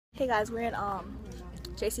Hey guys, we're in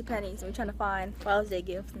JCPenney's and we're trying to find Father's Day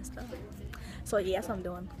gifts and stuff. So yeah, that's what I'm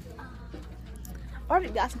doing. I already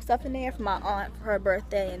got some stuff in there for my aunt for her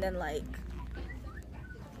birthday, and then like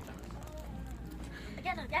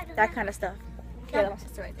that kind of stuff. Yeah, that's my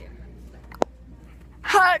sister right there.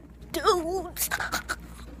 Hot dudes.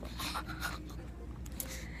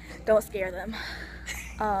 Don't scare them.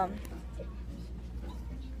 I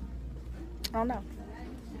don't know.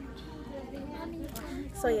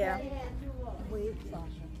 So yeah.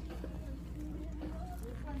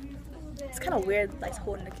 It's kind of weird, like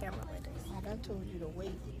holding the camera like this. I told you to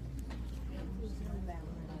wait.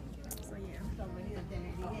 So yeah.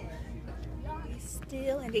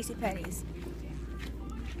 Still in JCPenney's.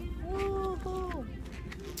 Woohoo!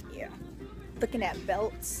 Yeah. Looking at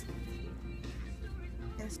belts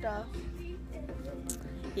and stuff.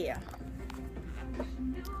 Yeah.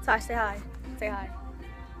 Tosh, say hi. Say hi.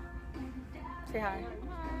 Say hi.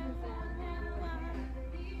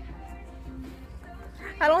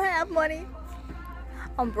 I don't have money.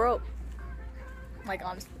 I'm broke. Like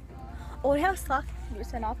honestly. Oh, they have socks you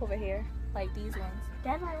sent off over here. Like these ones.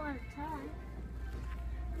 Dad might want to try.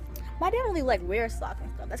 My dad only like wears socks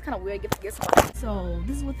and stuff. That's kind of weird gift to get somebody. So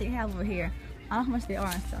this is what they have over here. I don't know how much they are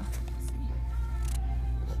and stuff.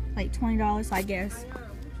 Like $20, I guess.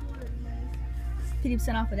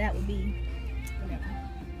 50% off of that would be whatever.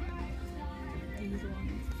 These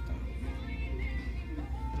ones.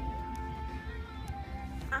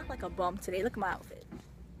 I look like a bum today. Look at my outfit.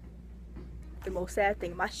 The most sad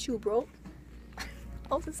thing, my shoe broke.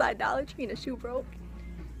 I was inside Dollar Tree and the shoe broke.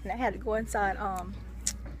 And I had to go inside, I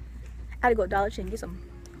had to go to Dollar Tree and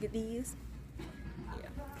get these. Yeah.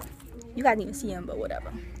 You guys didn't even see them, but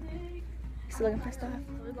whatever. Still looking for stuff?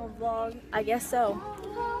 We're gonna vlog. I guess so.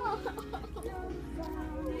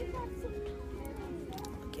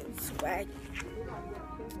 Getting swaggy.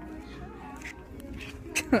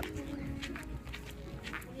 We're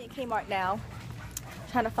in Kmart now.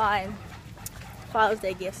 Trying to find Father's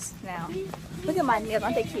Day gifts now. Look at my nails,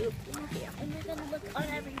 aren't they cute? Yeah. And we're gonna look on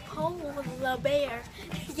every pole with a little bear.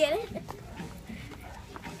 Get it?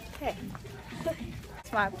 Okay.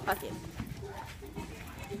 It's my pocket.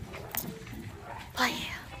 Oh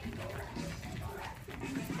yeah.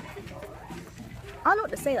 I don't know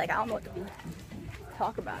what to say, like I don't know what to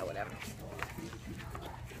talk about or whatever.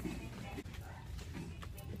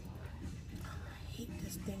 I hate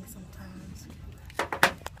this thing sometimes. I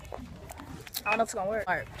don't know if it's gonna work.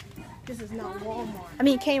 Art. This is not Walmart. I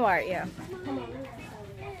mean Kmart, yeah.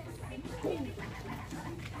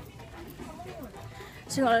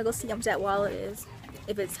 So I'm gonna go see how much that wallet is.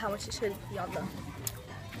 If it's how much it should be on the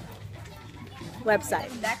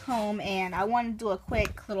website. Back home, and I want to do a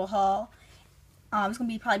quick little haul. It's gonna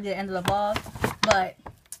be probably the end of the vlog, but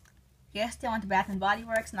yesterday I went to Bath and Body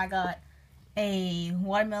Works and I got a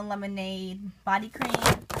watermelon lemonade body cream,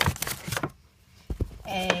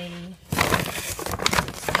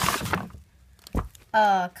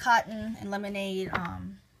 a cotton and lemonade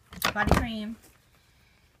body cream,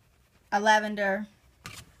 a lavender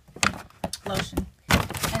lotion,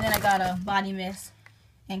 and then I got a body mist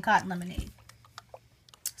and cotton lemonade.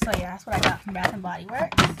 So yeah, that's what I got from Bath and Body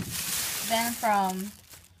Works. Then from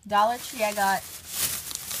Dollar Tree I got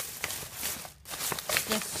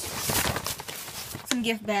some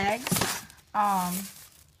gift bags, a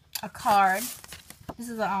card. This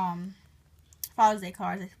is a Father's Day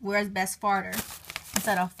card. Where's best farter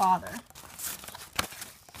instead of father.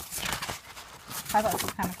 I thought this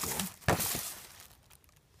was kind of cool.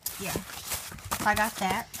 Yeah, so I got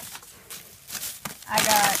that. I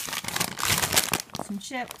got some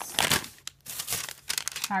chips,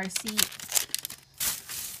 my receipt,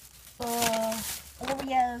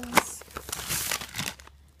 Oreos,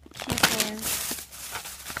 Kisses.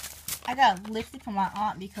 I got lipstick from my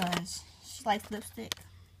aunt because she likes lipstick,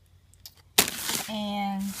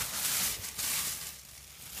 and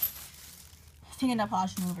fingernail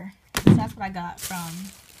polish remover. So that's what I got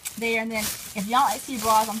from there. And then if y'all like see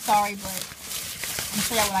bras, I'm sorry, but I'm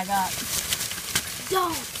show y'all what I got.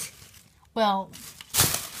 Don't! Well,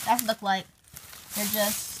 that's what they look like. They're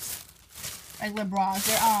just regular bras.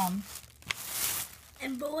 They're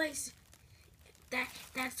And boys,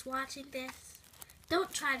 that's watching this,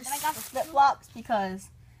 don't try to. Then I got the flip flops because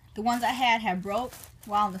the ones I had broke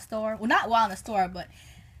while in the store. Well, not while in the store, but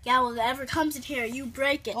yeah, well, whatever comes in here, you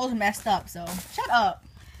break it. those are messed up. So shut up.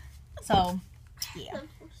 So yeah.